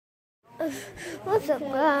What's up,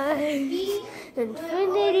 guys?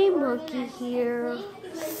 Infinity Monkey here.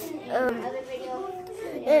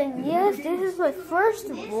 And yes, this is my first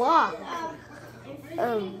vlog.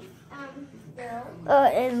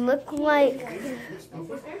 And look like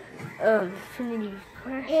Infinity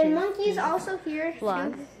Precious. And Monkey's also here.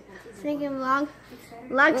 Vlog. Thinking vlog.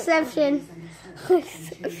 Vlogception.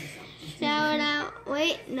 Shout out.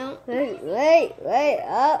 Wait, no. Wait,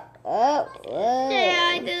 up. Say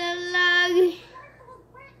hi to the vlog.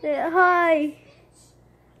 Say hi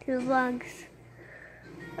to the vlogs.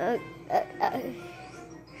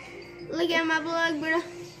 Look at my vlog, bro.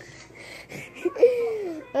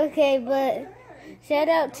 Okay, but shout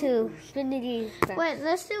out to Infinity. Wait,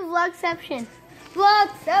 let's do vlogception.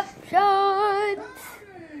 Vlogception.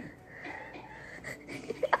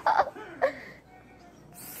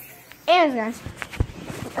 And guys.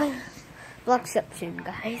 Vlogception,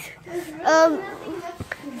 guys.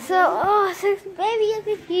 There's a baby up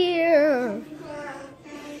in here.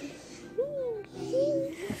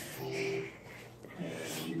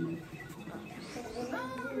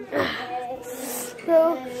 So,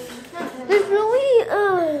 there's really,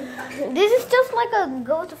 this is just like a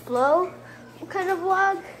go with the flow kind of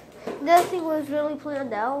vlog. Nothing was really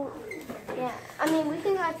planned out. Yeah, I mean, we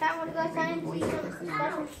can go outside. Want to go outside and see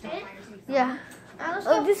some shit? Yeah. Let's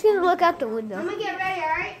I'm go. just gonna look out the window. I'm gonna get ready,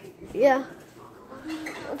 alright? Yeah.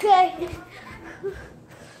 Okay.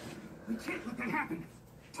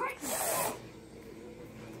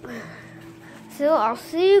 So I'll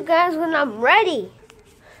see you guys when I'm ready.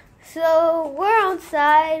 So we're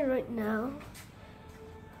outside right now.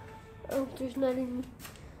 Oh, there's nothing.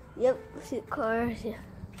 Yep, see the cars. Yeah.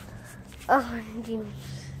 Oh, geez.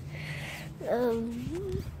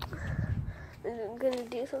 I'm gonna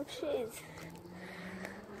do some shades.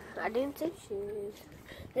 I didn't say shoes.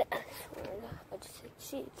 Yeah, I swear to God, I just said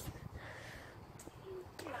sheets.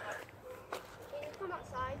 Can you come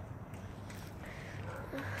outside?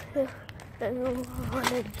 Anyone want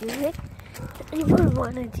to do it? Anyone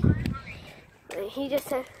want to do it? He just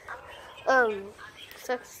said,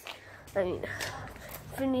 sucks. I mean,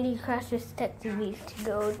 Infinity Crash just texted me to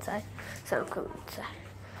go inside, so I'm coming inside.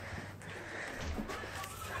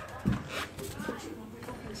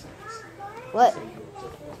 What?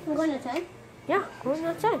 I'm going outside. Yeah, going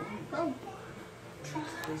outside. Oh.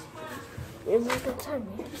 You're not outside,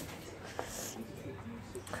 man.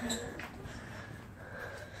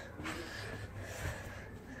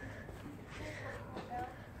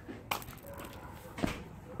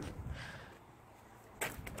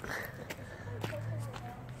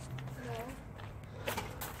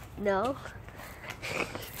 No.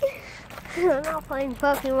 I'm not playing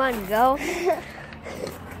Pokemon Go.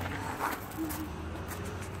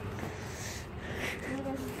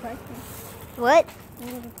 What?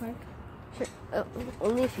 Sure.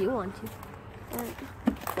 Only if you want to.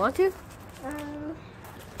 Want to?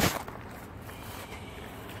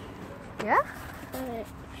 Yeah?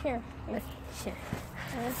 Sure. Sure.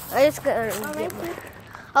 I just gotta get my...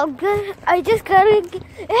 I just gotta get...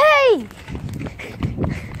 Hey!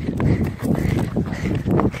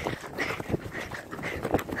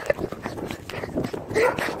 Oh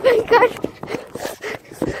my gosh.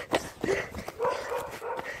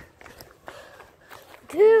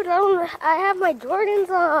 Dude, I have my Jordans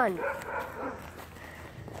on.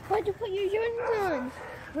 Why'd you put your Jordans on?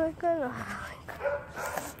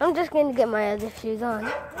 I'm just gonna get my other shoes on.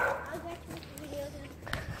 I'll get you the video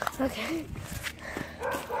then. Okay.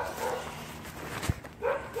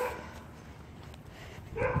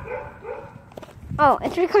 Oh,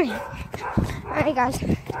 it's recording. Alright, guys.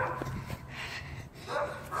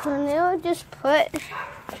 So Neil just put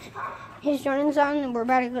his Jordans on and we're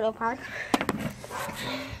about to go to the park.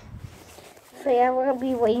 So yeah, we're gonna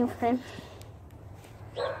be waiting for him.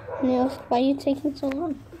 Neil, why are you taking so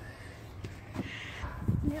long?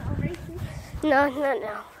 No, not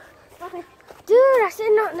now. Okay. Dude, I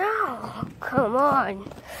said not now. Come on.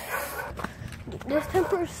 This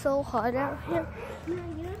temper is so hot out here. No, you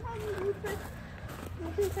know how you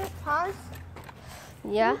can press pause?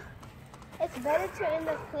 Yeah? It's better to end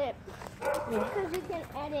the clip because you can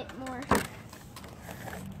edit more.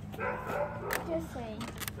 Just saying.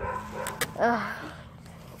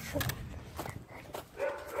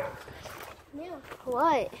 Neil,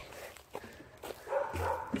 What?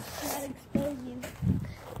 I'll expose you.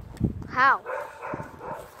 How?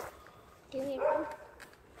 Give me a phone.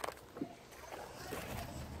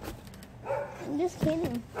 I'm just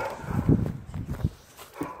kidding.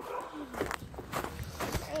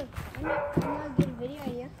 Hey, I'm not good video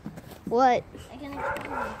idea. What? I can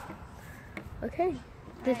explain it. Okay.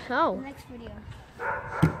 Then how? Next video.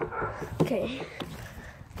 Okay.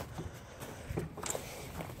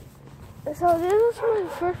 So this is my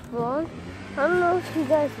first vlog. I don't know if you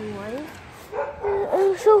guys like.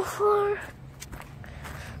 And so far,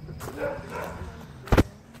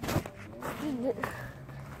 dude,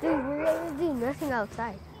 we're gonna do nothing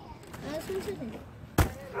outside.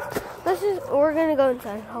 We're gonna go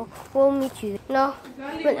inside. We'll meet you. No,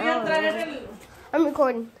 but I'm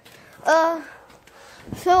recording.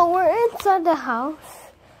 So we're inside the house.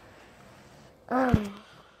 I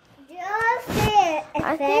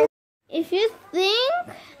think if you think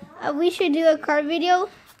we should do a card video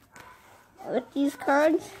with these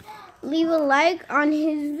cards, leave a like on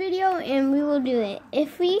his video and we will do it.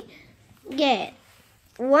 If we get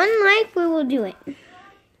 1 like, we will do it.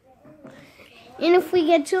 And if we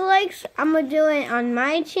get 2 likes, I'm gonna do it on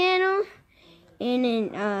my channel and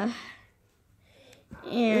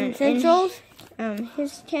in Central's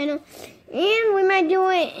his channel, and we might do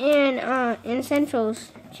it in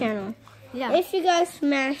Central's channel. Yeah. If you guys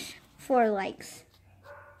smash 4 likes.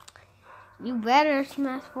 You better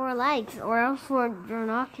smash 4 likes, or else you're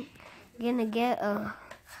not gonna get a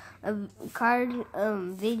card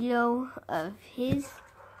video of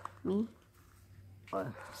me,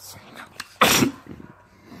 or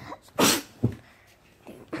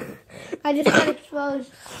I just got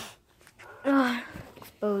exposed.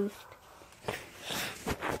 Exposed.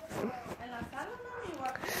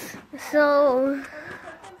 So,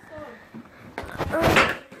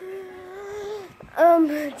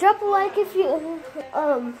 drop a like if you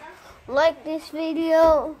like this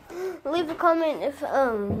video. Leave a comment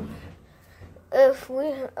if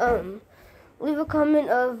we leave a comment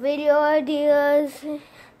of video ideas.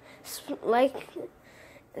 Like,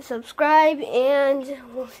 subscribe, and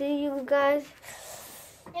we'll see you guys.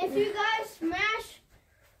 If you guys smash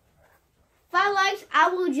 5 likes, I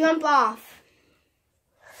will jump off.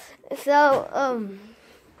 So,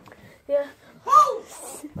 yeah. Oh,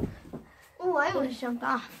 I almost jumped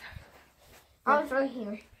off. I was right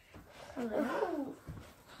here.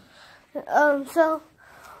 So,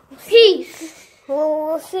 peace.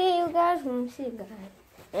 We'll see you guys when we see you guys.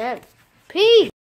 And peace.